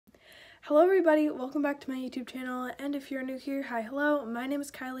Hello everybody, welcome back to my YouTube channel, and if you're new here, hi, hello, my name is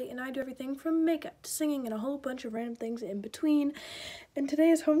Kylie, and I do everything from makeup to singing and a whole bunch of random things in between. And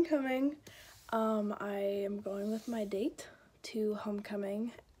today is homecoming. I am going with my date to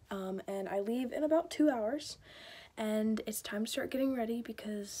homecoming, and I leave in about 2 hours, and it's time to start getting ready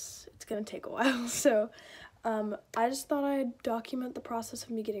because it's gonna take a while. So I just thought I'd document the process of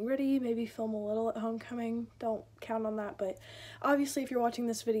me getting ready, maybe film a little at homecoming. Don't count on that, but obviously if you're watching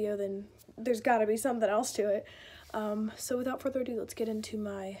this video, then there's gotta be something else to it. So without further ado, let's get into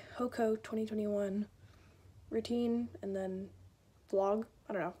my HOCO 2021 routine and then vlog.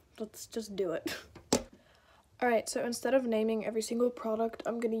 I don't know, let's just do it. Alright, so instead of naming every single product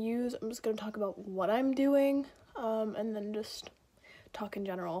I'm just gonna talk about what I'm doing, and then just talk in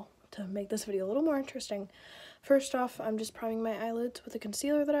general to make this video a little more interesting. First off, I'm just priming my eyelids with a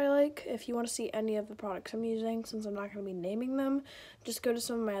concealer that I like. If you want to see any of the products I'm using, since I'm not going to be naming them, just go to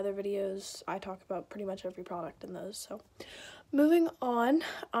some of my other videos. I talk about pretty much every product in those. So moving on,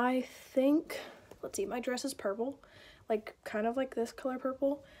 I think, let's see, my dress is purple, like kind of like this color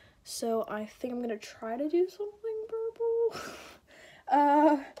purple. So I think I'm going to try to do something purple.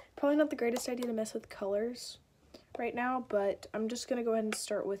 Probably not the greatest idea to mess with colors right now, but I'm just gonna go ahead and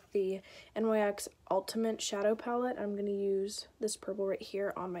start with the NYX Ultimate Shadow Palette. I'm gonna use this purple right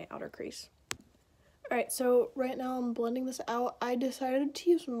here on my outer crease. Alright, so right now I'm blending this out. I decided to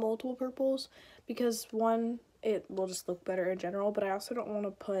use multiple purples because one, it will just look better in general, but I also don't want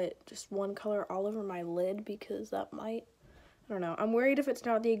to put just one color all over my lid because that might, I don't know. I'm worried if it's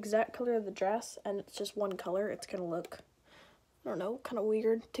not the exact color of the dress and it's just one color, it's gonna look, I don't know, kind of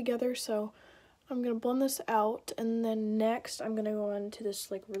weird together. So I'm going to blend this out, and then next I'm going to go into this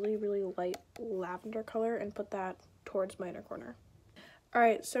like really light lavender color and put that towards my inner corner.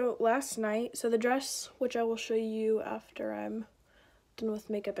 Alright, so last night, so the dress, which I will show you after I'm done with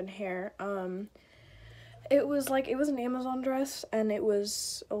makeup and hair, it was an Amazon dress, and it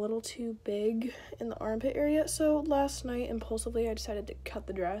was a little too big in the armpit area, so last night impulsively I decided to cut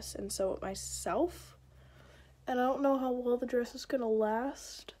the dress and sew it myself, and I don't know how well the dress is going to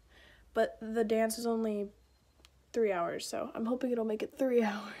last. But the dance is only 3 hours, so I'm hoping it'll make it 3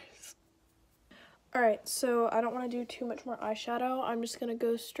 hours. Alright, so I don't want to do too much more eyeshadow. I'm just going to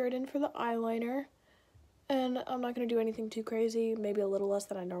go straight in for the eyeliner. And I'm not going to do anything too crazy, maybe a little less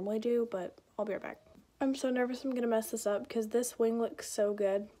than I normally do, but I'll be right back. I'm so nervous I'm going to mess this up because this wing looks so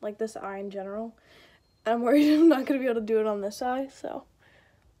good, like this eye in general. I'm worried I'm not going to be able to do it on this eye, so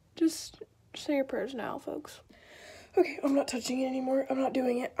just say your prayers now, folks. Okay, I'm not touching it anymore. I'm not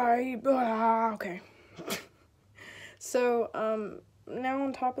doing it. Okay. So, now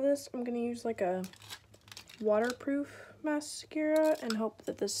on top of this, I'm gonna use like a waterproof mascara and hope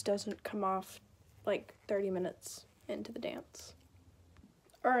that this doesn't come off like 30 minutes into the dance.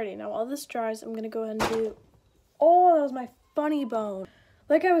 Alrighty, now while this dries, I'm gonna go ahead and do, oh, that was my funny bone.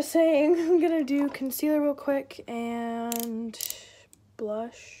 Like I was saying, I'm gonna do concealer real quick and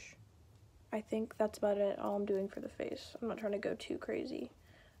blush. I think that's about it, all I'm doing for the face. I'm not trying to go too crazy.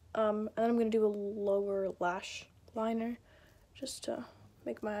 And then I'm going to do a lower lash liner just to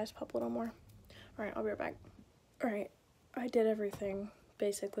make my eyes pop a little more. Alright, I'll be right back. Alright, I did everything,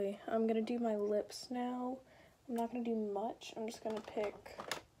 basically. I'm going to do my lips now. I'm not going to do much. I'm just going to pick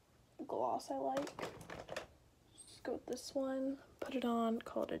a gloss I like. Just go with this one, put it on,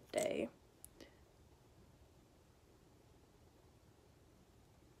 call it a day.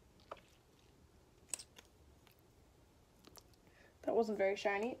 That wasn't very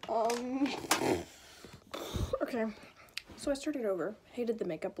shiny. Okay, so I started over. Hated the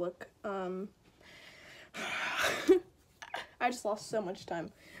makeup look. I just lost so much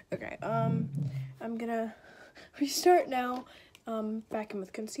time. Okay, I'm gonna restart now. Back in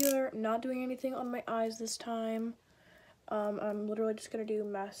with concealer. I'm not doing anything on my eyes this time. I'm literally just gonna do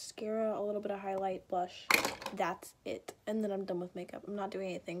mascara, a little bit of highlight, blush. That's it. And then I'm done with makeup. I'm not doing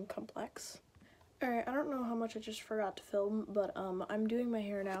anything complex. Alright, I don't know how much I just forgot to film, but I'm doing my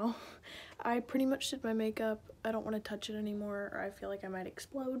hair now. I pretty much did my makeup. I don't want to touch it anymore, or I feel like I might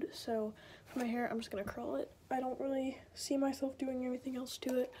explode. So for my hair, I'm just going to curl it. I don't really see myself doing anything else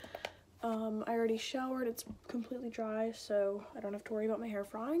to it. I already showered. It's completely dry, so I don't have to worry about my hair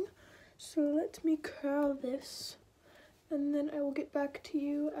frying. So let me curl this, and then I will get back to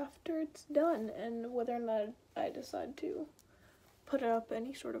you after it's done, and whether or not I decide to put it up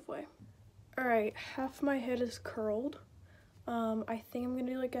any sort of way. Alright, half my head is curled. I think I'm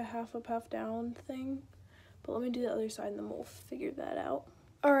gonna do like a half up, half down thing. But let me do the other side and then we'll figure that out.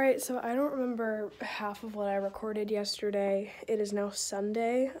 Alright, so I don't remember half of what I recorded yesterday. It is now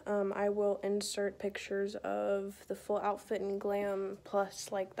Sunday. I will insert pictures of the full outfit and glam plus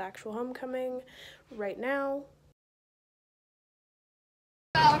like the actual homecoming right now.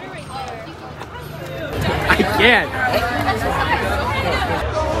 I can't.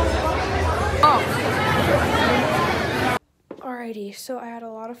 Alrighty, so I had a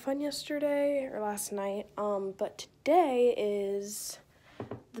lot of fun yesterday, or last night, but today is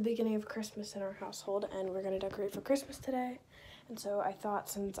the beginning of Christmas in our household, and we're gonna decorate for Christmas today. And so I thought,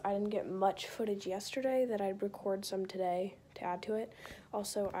 since I didn't get much footage yesterday, that I'd record some today to add to it.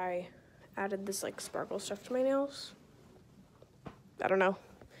 Also, I added this like sparkle stuff to my nails. I don't know.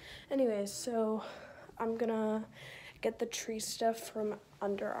 Anyways, so I'm gonna get the tree stuff from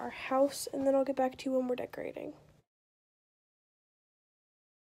under our house, and then I'll get back to you when we're decorating.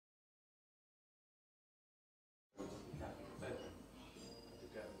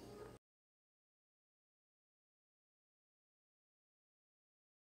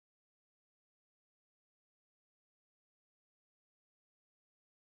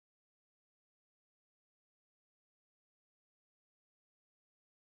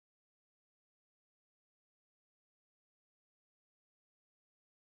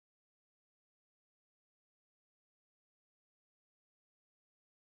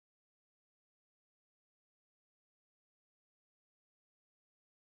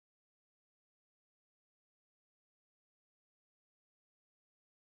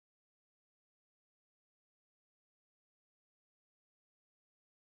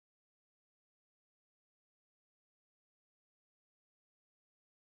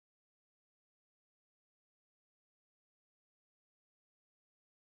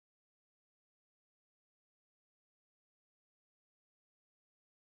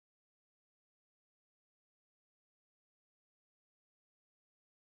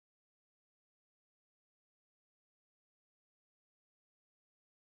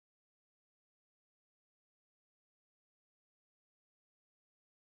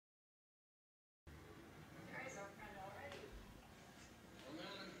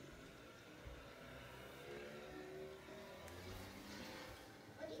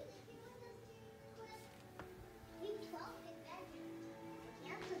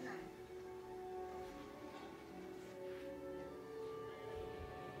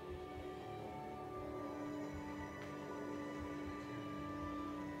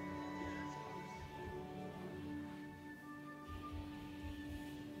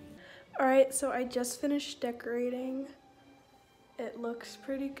 Alright, so I just finished decorating. It looks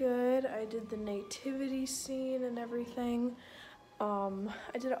pretty good. I did the nativity scene and everything. I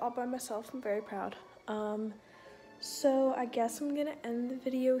did it all by myself. I'm very proud. So I guess I'm gonna end the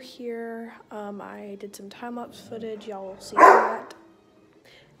video here. I did some time-lapse footage. Y'all will see that.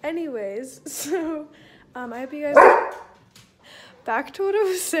 Anyways, so I hope you guys... Back to what I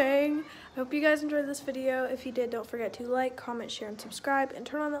was saying. I hope you guys enjoyed this video. If you did, don't forget to like, comment, share, and subscribe, and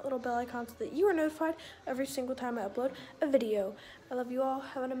turn on that little bell icon so that you are notified every single time I upload a video. I love you all.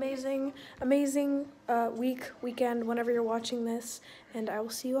 Have an amazing weekend, whenever you're watching this, and I will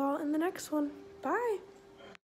see you all in the next one. Bye!